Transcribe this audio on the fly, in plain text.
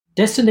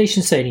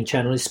Destination Sailing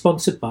Channel is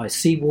sponsored by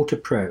Seawater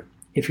Pro.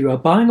 If you are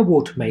buying a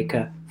water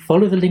maker,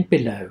 follow the link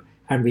below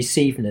and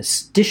receive an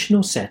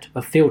additional set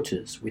of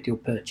filters with your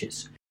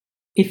purchase.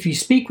 If you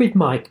speak with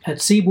Mike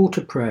at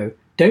Seawater Pro,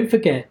 don't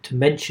forget to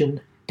mention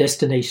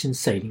Destination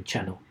Sailing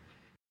Channel.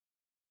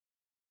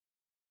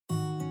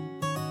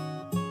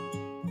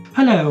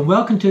 Hello and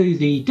welcome to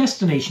the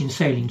Destination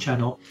Sailing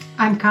Channel.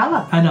 I'm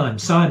Carla. And I'm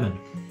Simon.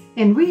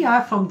 And we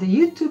are from the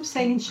YouTube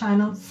sailing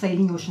channel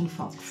Sailing Ocean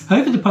Fox.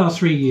 Over the past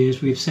 3 years,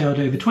 we've sailed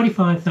over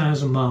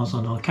 25,000 miles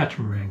on our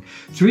catamaran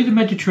through the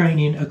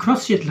Mediterranean,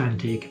 across the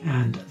Atlantic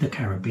and the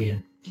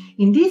Caribbean.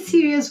 In this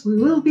series, we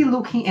will be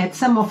looking at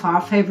some of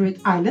our favorite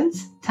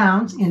islands,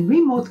 towns and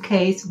remote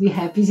cays we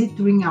have visited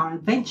during our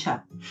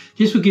adventure.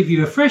 This will give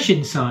you a fresh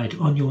insight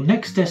on your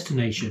next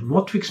destination,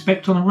 what to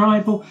expect on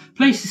arrival,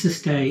 places to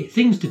stay,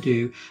 things to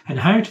do, and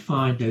how to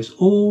find those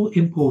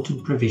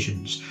all-important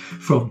provisions,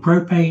 from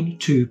propane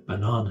to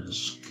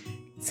bananas.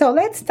 So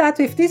let's start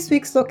with this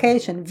week's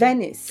location,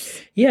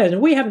 Venice. Yeah, and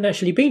we haven't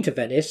actually been to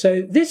Venice,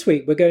 so this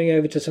week we're going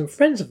over to some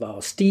friends of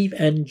ours, Steve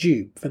and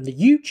Jude, from the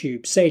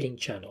YouTube sailing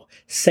channel,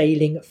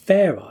 Sailing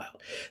Fair Isle.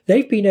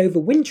 They've been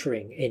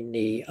overwintering in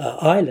the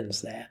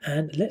islands there,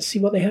 and let's see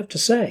what they have to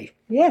say.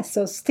 Yes,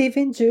 so Steve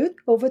and Jude,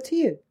 over to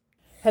you.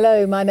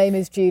 Hello, my name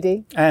is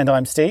Judy. And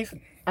I'm Steve.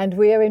 And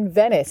we are in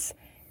Venice.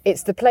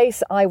 It's the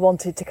place I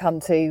wanted to come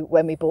to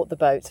when we bought the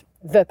boat.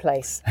 The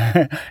place.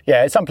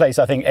 Yeah, it's some place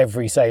I think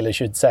every sailor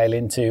should sail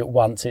into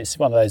once. It's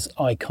one of those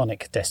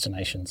iconic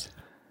destinations.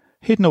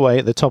 Hidden away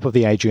at the top of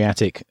the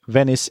Adriatic,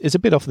 Venice is a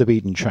bit off the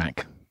beaten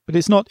track, but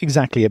it's not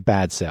exactly a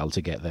bad sail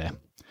to get there.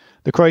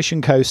 The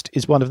Croatian coast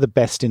is one of the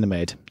best in the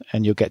Med,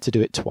 and you'll get to do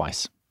it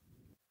twice.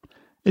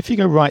 If you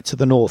go right to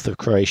the north of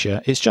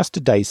Croatia, it's just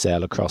a day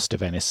sail across to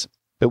Venice,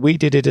 but we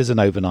did it as an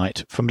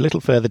overnight from a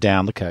little further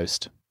down the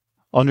coast.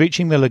 On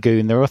reaching the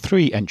lagoon, there are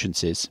 3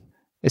 entrances.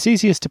 It's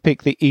easiest to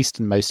pick the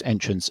easternmost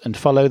entrance and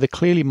follow the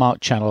clearly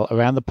marked channel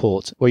around the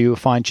port, where you will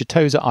find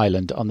Chitosa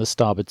Island on the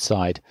starboard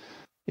side.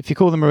 If you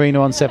call the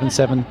marina on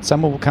 77,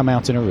 someone will come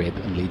out in a rib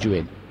and lead you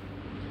in.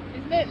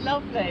 Isn't it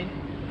lovely?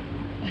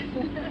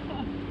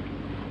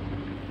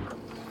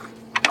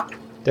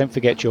 Don't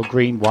forget your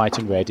green, white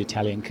and red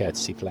Italian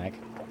courtesy flag.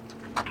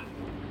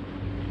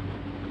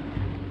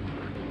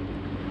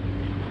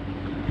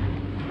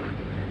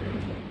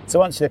 So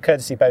once the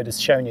courtesy boat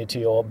has shown you to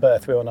your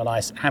berth, we're on a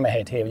nice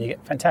hammerhead here, and you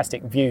get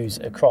fantastic views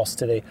across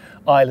to the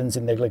islands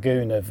in the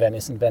lagoon of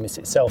Venice and Venice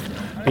itself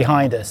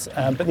behind us.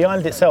 But the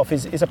island itself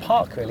is a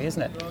park, really,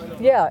 isn't it?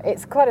 Yeah,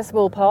 it's quite a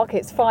small park.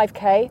 It's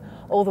 5k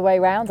all the way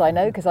around, I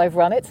know, because I've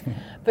run it.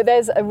 But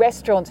there's a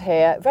restaurant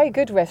here, a very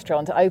good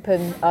restaurant,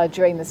 open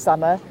during the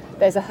summer.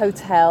 There's a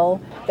hotel.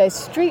 There's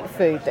street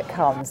food that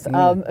comes.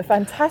 A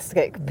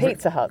fantastic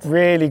Pizza Hut.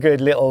 Really good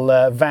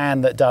little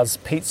van that does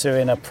pizza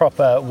in a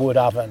proper wood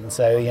oven.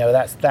 So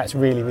that's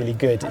really, really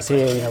good. It's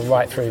here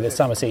right through the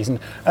summer season,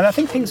 and I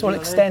think things will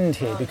extend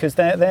here because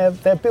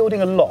they're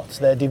building a lot.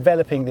 They're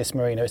developing this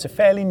marina. It's a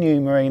fairly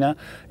new marina.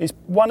 It's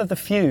one of the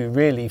few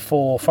really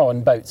for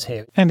foreign boats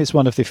here, and it's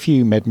one of the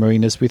few Med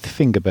marinas with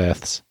finger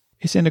berths.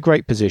 It's in a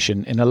great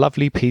position, in a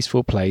lovely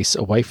peaceful place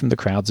away from the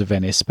crowds of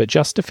Venice, but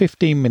just a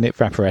 15-minute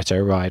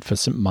Vaporetto ride for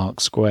St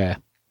Mark's Square.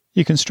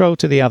 You can stroll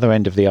to the other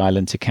end of the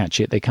island to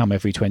catch it, they come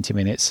every 20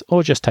 minutes,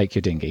 or just take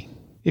your dinghy.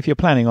 If you're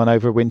planning on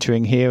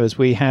overwintering here as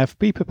we have,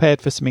 be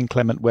prepared for some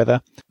inclement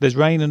weather. There's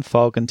rain and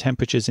fog and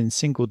temperatures in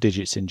single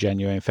digits in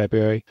January and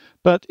February,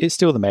 but it's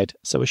still the Med,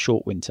 so a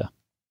short winter.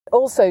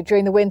 Also,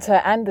 during the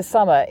winter and the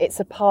summer, it's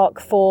a park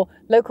for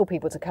local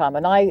people to come.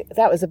 And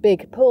that was a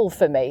big pull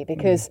for me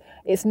because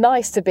it's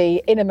nice to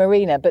be in a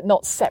marina, but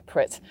not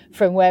separate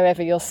from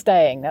wherever you're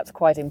staying. That's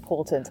quite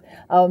important.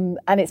 And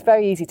it's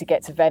very easy to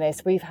get to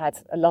Venice. We've had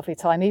a lovely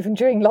time. Even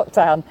during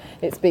lockdown,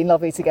 it's been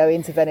lovely to go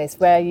into Venice,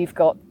 where you've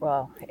got,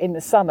 in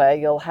the summer,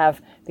 you'll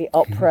have the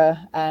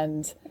opera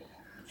and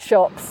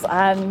shops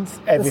and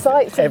the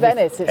sights of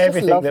Venice. It's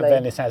everything just lovely. That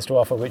Venice has to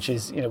offer, which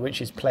is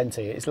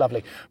plenty. It's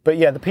lovely. But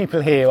yeah, the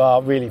people here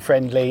are really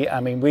friendly. I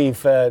mean,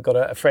 we've got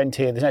a friend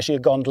here. There's actually a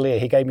gondolier.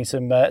 He gave me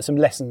some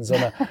lessons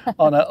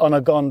on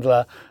a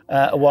gondola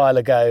a while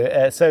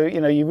ago. So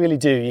you really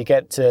do. You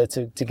get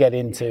to get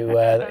into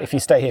if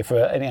you stay here for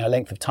a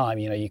length of time.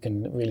 You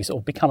can really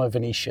sort of become a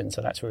Venetian.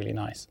 So that's really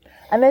nice.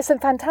 And there's some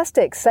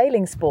fantastic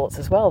sailing sports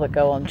as well that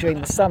go on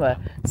during the summer.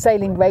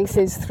 Sailing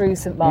races through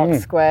St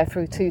Mark's Square,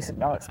 through to St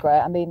Mark's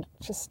Square. I mean,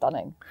 just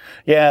stunning.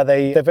 Yeah,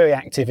 they're very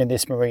active in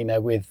this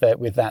marina with that.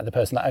 The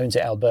person that owns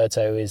it,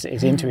 Alberto, is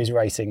into his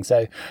racing.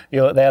 So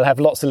they'll have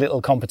lots of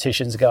little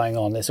competitions going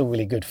on. It's all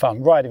really good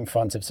fun right in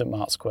front of St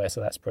Mark's Square. So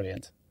that's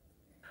brilliant.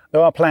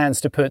 There are plans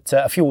to put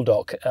a fuel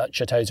dock at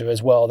Chetosa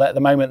as well. At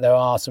the moment, there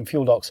are some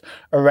fuel docks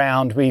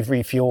around. We've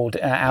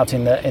refuelled out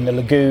in the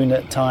lagoon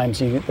at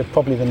times.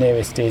 Probably the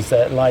nearest is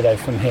Lido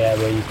from here,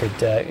 where you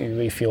could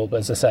refuel. But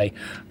as I say,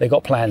 they've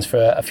got plans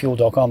for a fuel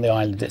dock on the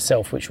island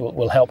itself, which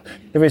will help.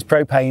 There is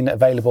propane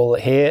available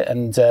here,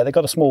 and they've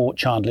got a small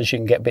chandlers. You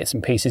can get bits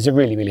and pieces. They're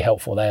really, really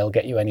helpful. They'll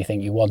get you anything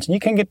you want, and you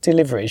can get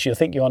deliveries. You'll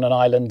think you're on an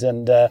island,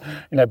 and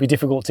it'd be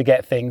difficult to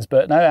get things,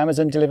 but no,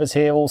 Amazon delivers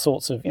here all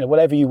sorts of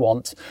whatever you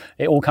want.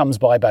 It all comes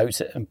by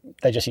boat, and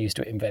they're just used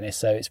to it in Venice,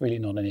 so it's really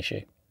not an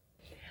issue.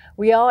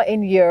 We are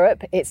in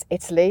Europe. It's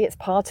Italy. It's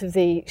part of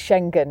the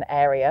Schengen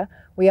area.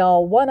 We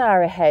are 1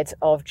 hour ahead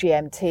of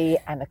GMT,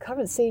 and the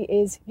currency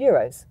is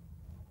euros.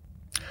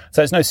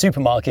 So there's no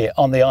supermarket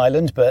on the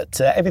island,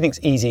 but everything's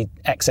easy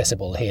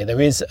accessible here.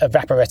 There is a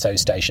Vaporetto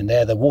station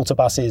there, the water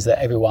buses that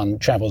everyone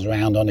travels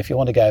around on. If you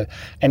want to go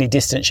any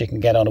distance, you can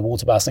get on a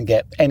water bus and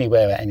get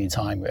anywhere at any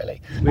time,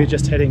 really. We're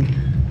just heading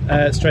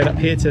straight up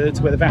here to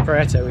where the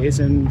Vaporetto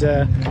is, and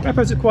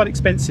Vaporettos are quite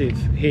expensive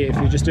here if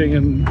you're just doing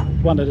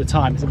them one at a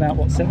time. It's about,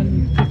 what,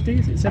 $7.50?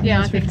 Is it €7.50?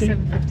 Yeah, I think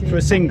 $7.50. For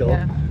a single.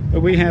 Yeah. But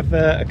we have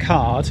a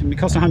card, and it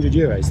costs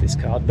 €100, this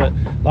card, but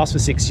lasts for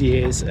 6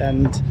 years,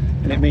 and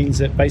it means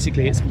that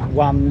basically it's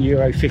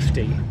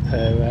 €1.50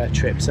 per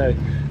trip, so it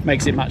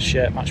makes it much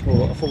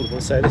more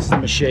affordable. So this is the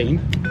machine.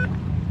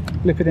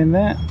 Flip it in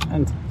there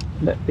and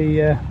let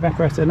the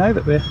Vaporetto know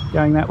that we're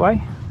going that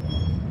way.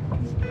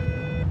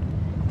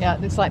 Yeah,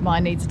 it looks like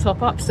mine needs a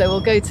top up, so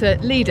we'll go to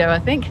Lido, I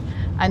think,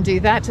 and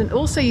do that. And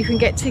also you can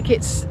get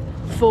tickets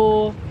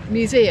for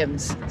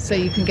museums, so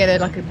you can get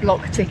a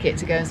block ticket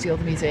to go and see all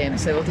the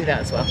museums, so we'll do that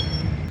as well.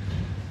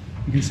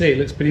 You can see it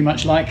looks pretty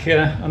much like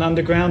an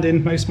underground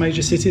in most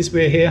major cities.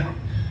 We're here,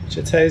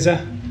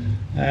 Chetosa,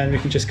 and we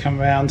can just come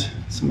around.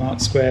 St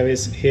Mark's Square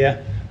is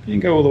here. You can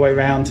go all the way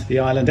around the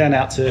island and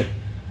out to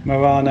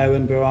Murano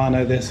and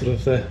Burano. They're sort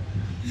of the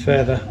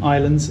further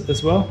islands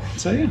as well.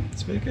 So yeah,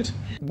 it's very good.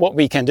 What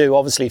we can do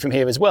obviously from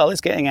here as well is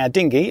getting our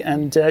dinghy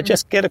and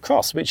just get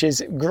across, which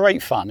is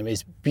great fun. I mean,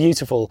 it's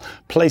beautiful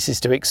places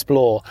to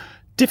explore.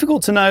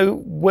 Difficult to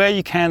know where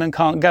you can and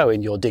can't go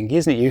in your dinghy,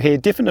 isn't it? You hear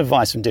different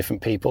advice from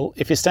different people.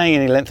 If you're staying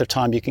any length of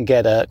time, you can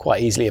get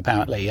quite easily,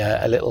 apparently,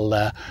 a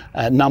little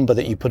number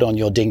that you put on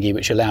your dinghy,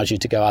 which allows you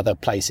to go other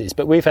places.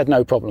 But we've had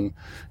no problem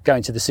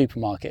going to the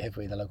supermarket, have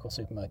we? The local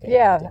supermarket.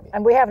 Yeah,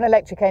 and we have an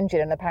electric engine,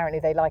 and apparently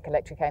they like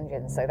electric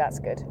engines, so that's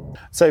good.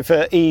 So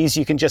for ease,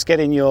 you can just get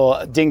in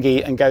your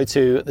dinghy and go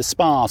to the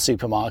Spa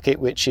supermarket,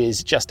 which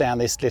is just down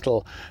this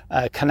little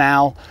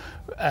canal,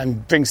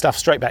 and bring stuff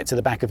straight back to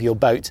the back of your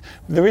boat.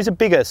 There is a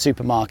bigger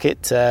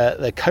supermarket,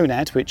 the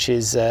Conad, which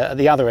is at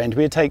the other end.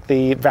 We'd take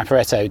the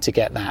Vaporetto to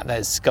get that.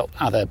 There's got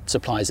other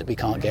supplies that we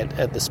can't get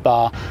at the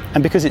Spa.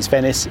 And because it's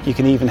Venice, you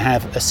can even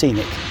have a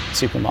scenic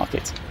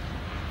supermarket.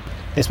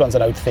 This one's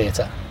an old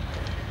theatre.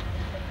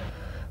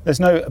 There's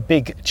no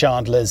big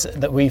chandlers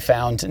that we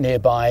found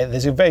nearby.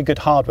 There's a very good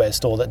hardware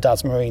store that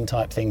does marine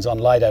type things on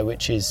Lido,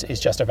 which is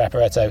just a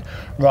Vaporetto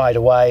ride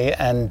away,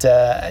 and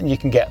you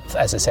can get,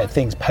 as I said,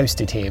 things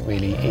posted here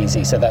really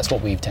easy. So that's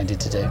what we've tended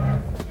to do.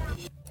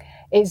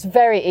 It's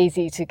very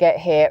easy to get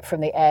here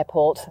from the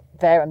airport,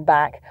 there and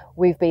back.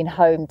 We've been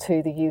home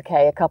to the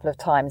UK a couple of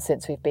times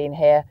since we've been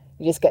here.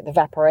 You just get the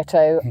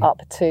Vaporetto up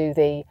to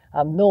the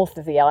north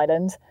of the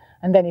island,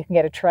 and then you can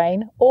get a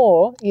train,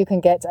 or you can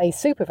get a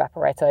super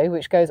Vaporetto,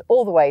 which goes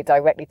all the way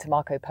directly to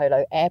Marco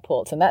Polo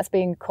Airport, and that's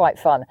been quite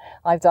fun.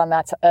 I've done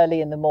that early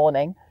in the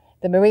morning.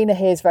 The marina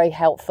here is very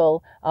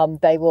helpful.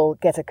 They will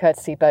get a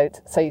courtesy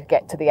boat, so you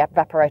get to the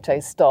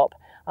Vaporetto stop,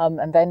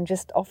 and then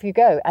just off you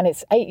go, and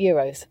it's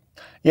 €8.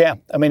 Yeah,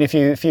 I mean, if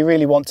you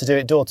really want to do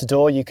it door to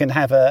door, you can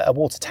have a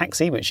water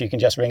taxi, which you can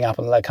just ring up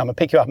and they'll come and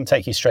pick you up and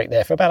take you straight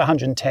there for about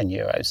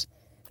 €110.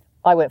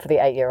 I went for the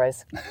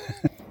 €8.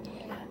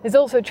 There's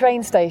also a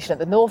train station at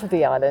the north of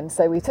the island,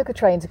 so we took a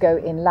train to go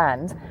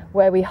inland,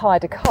 where we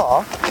hired a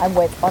car and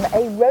went on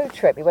a road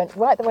trip. We went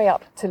right the way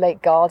up to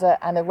Lake Garda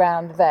and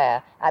around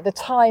there. At the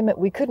time,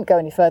 we couldn't go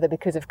any further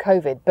because of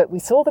COVID, but we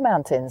saw the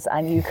mountains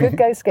and you could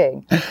go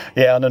skiing.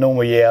 Yeah, on a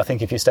normal year, I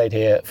think if you stayed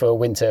here for a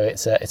winter,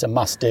 it's a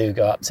must-do.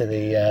 Go up to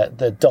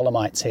the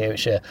Dolomites here,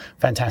 which are a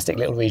fantastic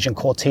little region.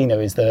 Cortina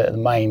is the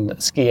main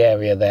ski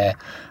area there.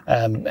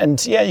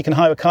 And yeah, you can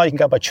hire a car, you can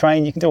go by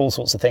train, you can do all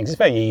sorts of things. It's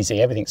very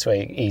easy. Everything's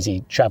very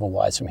easy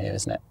travel-wise from here,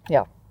 isn't it?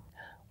 Yeah.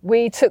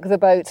 We took the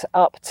boat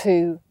up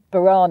to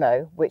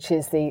Burano, which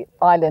is the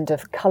island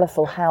of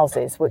colourful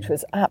houses, which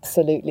was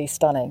absolutely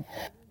stunning.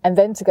 And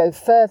then to go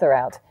further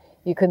out,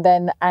 you can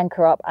then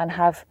anchor up and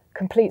have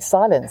complete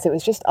silence. It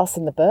was just us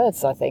and the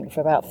birds, I think, for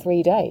about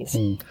 3 days.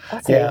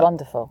 Utterly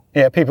wonderful.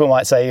 Yeah, people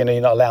might say, you're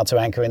not allowed to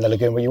anchor in the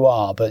lagoon. Well, you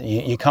are, but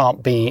you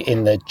can't be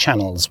in the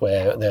channels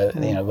where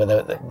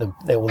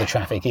where all the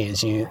traffic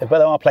is. But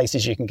there are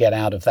places you can get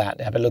out of that.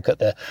 Have a look at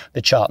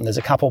the chart, and there's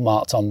a couple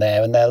marked on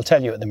there, and they'll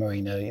tell you at the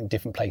marina in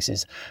different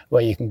places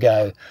where you can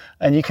go.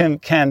 And you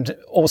can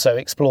also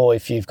explore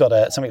if you've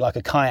got something like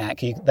a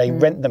kayak. They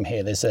rent them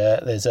here. There's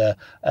a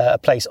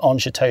place on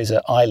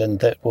Chetosa Island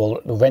that will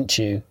rent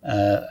you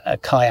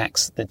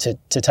kayaks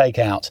to take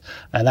out,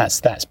 and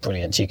that's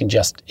brilliant. You can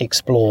just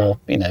explore,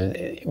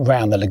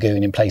 around the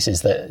lagoon in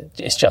places that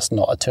it's just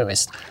not a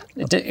tourist.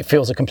 It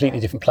feels a completely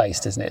different place,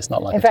 doesn't it? It's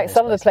not like. In fact,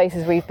 some of the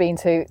places we've been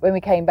to, when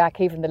we came back,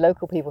 even the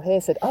local people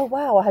here said, "Oh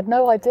wow, I had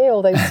no idea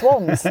all those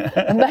swans,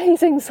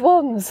 amazing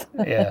swans."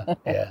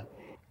 Yeah.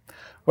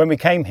 When we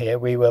came here,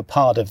 we were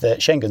part of the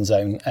Schengen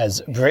zone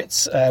as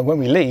Brits. When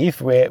we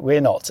leave,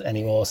 we're not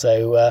anymore.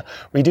 So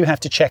we do have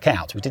to check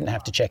out. We didn't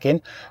have to check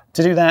in.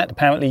 To do that,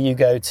 apparently you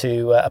go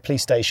to a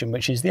police station,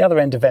 which is the other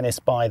end of Venice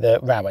by the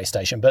railway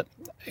station. But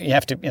you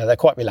have to, they're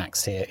quite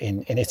relaxed here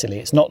in Italy.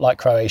 It's not like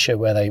Croatia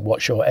where they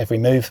watch your every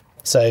move.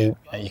 So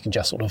you can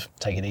just sort of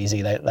take it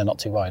easy. They're not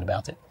too worried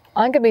about it.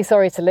 I'm going to be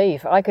sorry to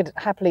leave. I could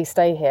happily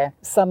stay here,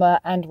 summer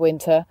and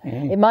winter.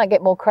 It might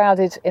get more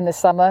crowded in the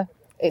summer.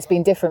 It's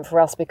been different for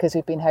us because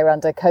we've been here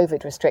under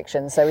COVID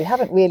restrictions, so we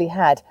haven't really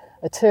had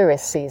a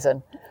tourist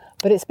season.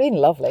 But it's been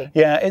lovely.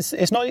 Yeah,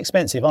 it's not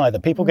expensive either.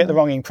 People get the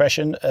wrong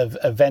impression of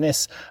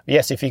Venice.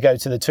 Yes, if you go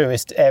to the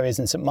tourist areas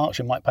in St Mark's,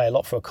 you might pay a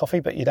lot for a coffee,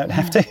 but you don't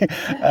have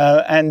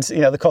to. And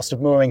the cost of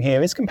mooring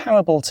here is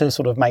comparable to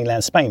sort of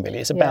mainland Spain, really.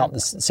 It's about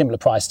the similar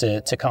price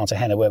to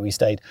Cartagena, where we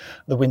stayed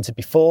the winter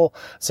before.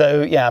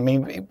 So,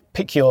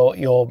 pick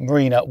your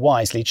marina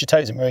wisely.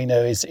 Certosa Marina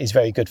is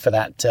very good for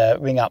that.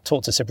 Ring up,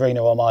 talk to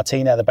Sabrina or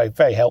Martina. They're both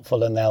very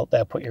helpful, and they'll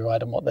put you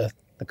right on what the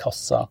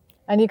costs are.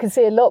 And you can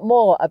see a lot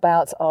more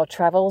about our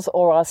travels,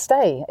 or our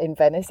stay in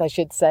Venice, I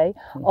should say,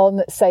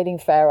 on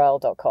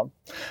sailingfairisle.com.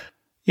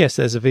 Yes,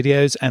 there's the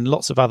videos and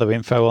lots of other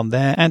info on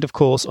there, and of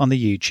course on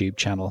the YouTube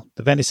channel.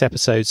 The Venice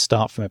episodes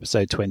start from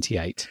episode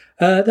 28.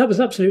 That was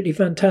absolutely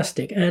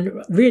fantastic,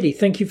 and really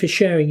thank you for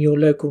sharing your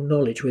local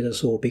knowledge with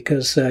us all,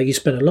 because you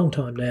spent a long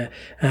time there,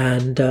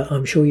 and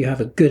I'm sure you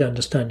have a good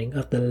understanding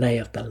of the lay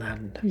of the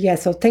land. Yeah,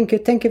 so thank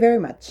you very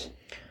much.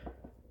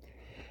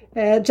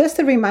 Just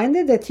a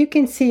reminder that you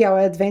can see our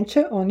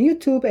adventure on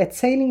YouTube at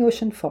Sailing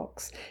Ocean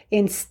Fox,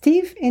 and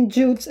Steve and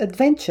Jude's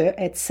adventure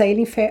at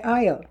Sailing Fair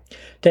Isle.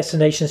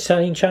 Destination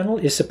Sailing Channel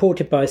is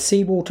supported by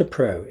Seawater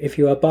Pro. If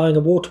you are buying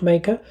a water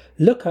maker,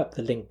 look up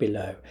the link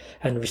below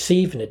and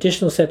receive an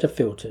additional set of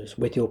filters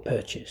with your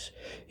purchase.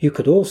 You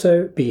could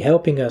also be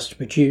helping us to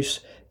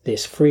produce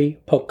this free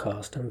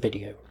podcast and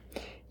video.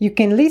 You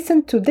can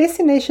listen to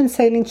Destination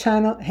Sailing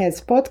Channel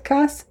as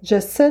podcasts.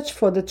 Just search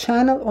for the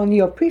channel on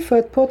your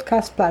preferred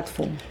podcast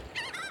platform.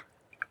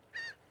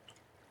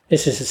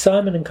 This is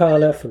Simon and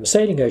Carla from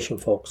Sailing Ocean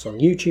Fox on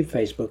YouTube,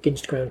 Facebook,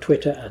 Instagram,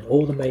 Twitter and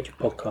all the major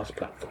podcast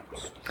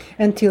platforms.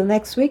 Until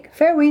next week,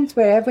 fair winds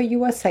wherever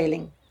you are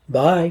sailing.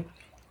 Bye.